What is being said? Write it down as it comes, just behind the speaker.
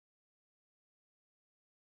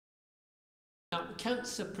Now,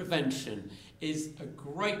 cancer prevention is a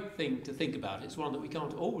great thing to think about. It's one that we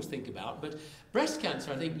can't always think about, but breast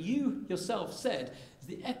cancer, I think you yourself said, is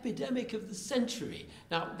the epidemic of the century.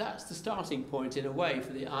 Now, that's the starting point in a way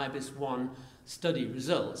for the IBIS-I study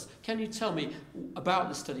results. Can you tell me about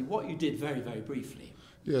the study, what you did very, very briefly?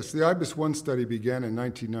 Yes, the IBIS-I study began in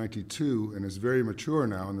 1992 and is very mature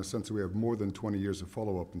now in the sense that we have more than 20 years of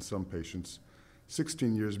follow-up in some patients,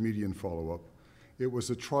 16 years median follow-up. It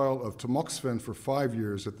was a trial of tamoxifen for 5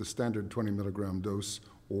 years at the standard 20 milligram dose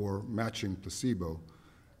or matching placebo.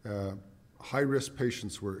 High-risk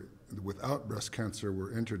patients without breast cancer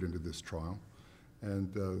were entered into this trial,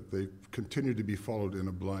 and they continued to be followed in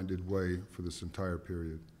a blinded way for this entire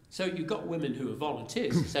period. So you got women who were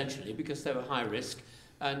volunteers, essentially, because they were high risk,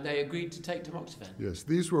 and they agreed to take tamoxifen. Yes,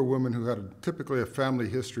 these were women who had typically a family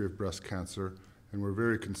history of breast cancer and were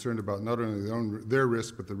very concerned about not only their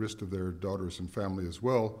risk, but the risk of their daughters and family as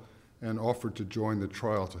well, and offered to join the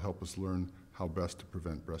trial to help us learn how best to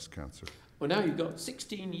prevent breast cancer. Well, now you've got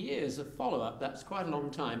 16 years of follow-up. That's quite a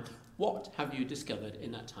long time. What have you discovered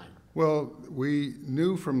in that time? Well, we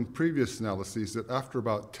knew from previous analyses that after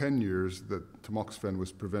about 10 years that tamoxifen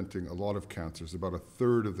was preventing a lot of cancers. About a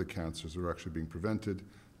third of the cancers were actually being prevented,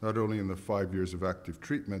 not only in the 5 years of active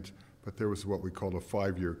treatment, but there was what we call a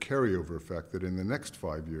 5-year carryover effect, that in the next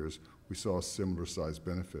 5 years, we saw a similar size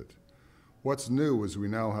benefit. What's new is we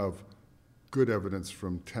now have good evidence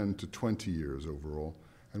from 10 to 20 years overall,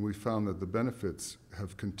 and we found that the benefits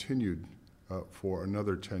have continued for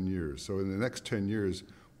another 10 years. So in the next 10 years,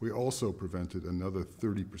 we also prevented another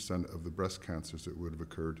 30% of the breast cancers that would have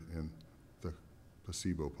occurred in the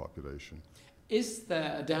placebo population. Is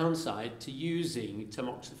there a downside to using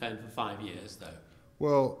tamoxifen for 5 years, though?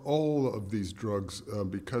 Well, all of these drugs,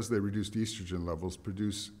 because they reduced estrogen levels,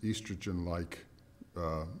 produce estrogen-like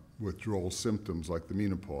withdrawal symptoms like the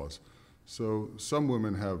menopause. So some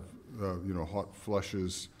women have, hot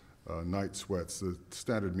flushes, night sweats, the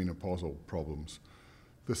standard menopausal problems.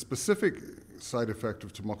 The specific side effect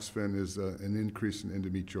of tamoxifen is an increase in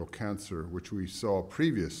endometrial cancer, which we saw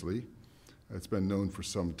previously. It's been known for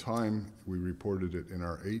some time. We reported it in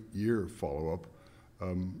our 8-year follow-up.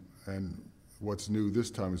 And what's new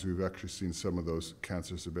this time is we've actually seen some of those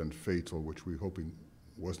cancers have been fatal, which we were hoping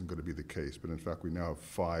wasn't going to be the case. But in fact, we now have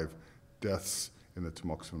 5 deaths in the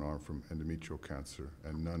tamoxifen arm from endometrial cancer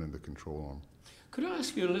and none in the control arm. Could I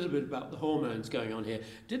ask you a little bit about the hormones going on here?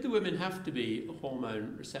 Did the women have to be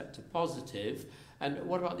hormone receptor positive? And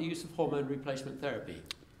what about the use of hormone replacement therapy?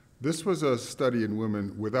 This was a study in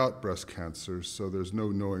women without breast cancer, so there's no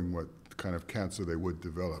knowing what kind of cancer they would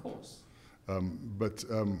develop. Of course.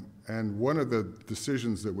 And one of the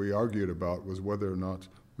decisions that we argued about was whether or not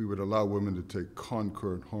we would allow women to take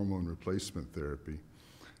concurrent hormone replacement therapy.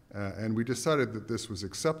 And we decided that this was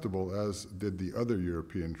acceptable, as did the other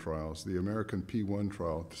European trials. The American P1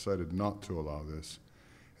 trial decided not to allow this.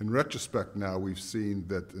 In retrospect now, we've seen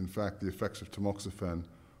that, in fact, the effects of tamoxifen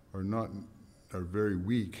are very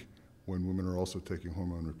weak when women are also taking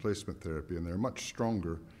hormone replacement therapy, and they're much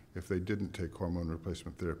stronger if they didn't take hormone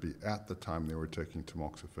replacement therapy at the time they were taking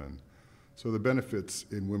tamoxifen. So the benefits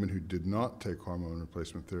in women who did not take hormone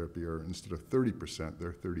replacement therapy are, instead of 30%,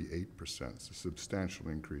 they're 38%. It's a substantial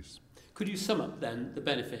increase. Could you sum up then the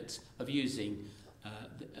benefits of using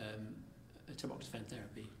tamoxifen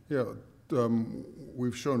therapy? Yeah,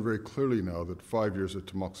 we've shown very clearly now that 5 years of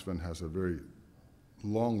tamoxifen has a very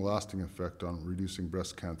long-lasting effect on reducing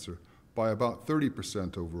breast cancer by about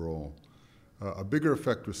 30% overall. A bigger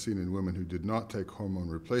effect was seen in women who did not take hormone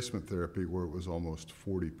replacement therapy, where it was almost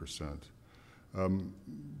 40%.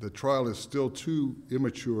 The trial is still too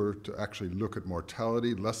immature to actually look at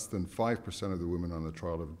mortality. Less than 5% of the women on the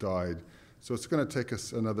trial have died. So it's going to take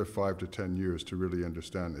us another 5 to 10 years to really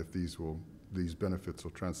understand if these benefits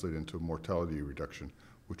will translate into mortality reduction,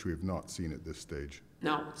 which we have not seen at this stage.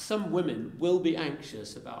 Now, some women will be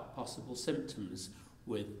anxious about possible symptoms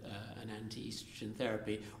with an anti-estrogen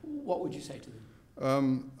therapy. What would you say to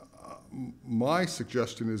them? My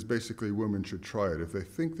suggestion is basically women should try it. If they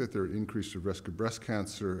think that they're at increased risk of breast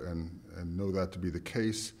cancer and know that to be the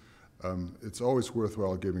case, it's always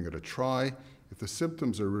worthwhile giving it a try. If the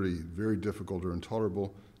symptoms are really very difficult or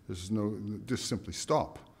intolerable, just simply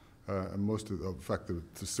stop. And most of the fact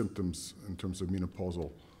that the symptoms in terms of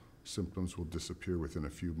menopausal symptoms will disappear within a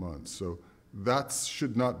few months. So that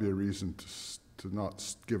should not be a reason to not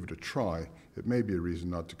give it a try. It may be a reason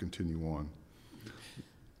not to continue on.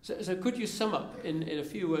 So could you sum up in a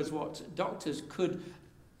few words what doctors could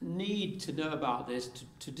need to know about this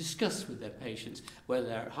to discuss with their patients, whether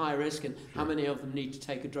they're at high risk and how many of them need to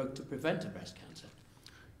take a drug to prevent a breast cancer?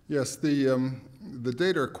 Yes, the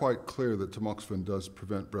data are quite clear that tamoxifen does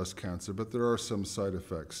prevent breast cancer, but there are some side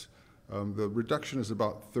effects. The reduction is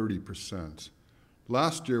about 30%.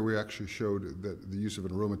 Last year, we actually showed that the use of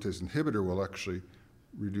an aromatase inhibitor will actually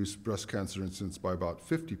reduce breast cancer incidence by about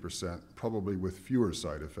 50%, probably with fewer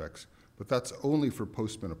side effects, but that's only for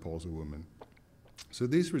postmenopausal women. So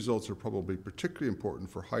these results are probably particularly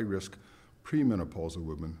important for high-risk premenopausal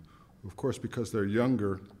women, of course, because they're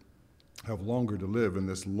younger, have longer to live, and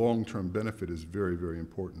this long-term benefit is very, very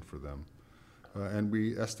important for them. And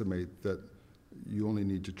we estimate that you only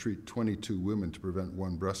need to treat 22 women to prevent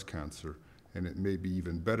one breast cancer, and it may be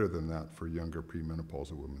even better than that for younger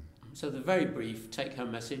premenopausal women. So the very brief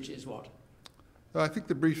take-home message is what? I think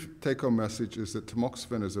the brief take-home message is that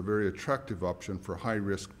tamoxifen is a very attractive option for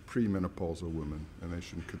high-risk premenopausal women, and they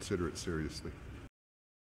should consider it seriously.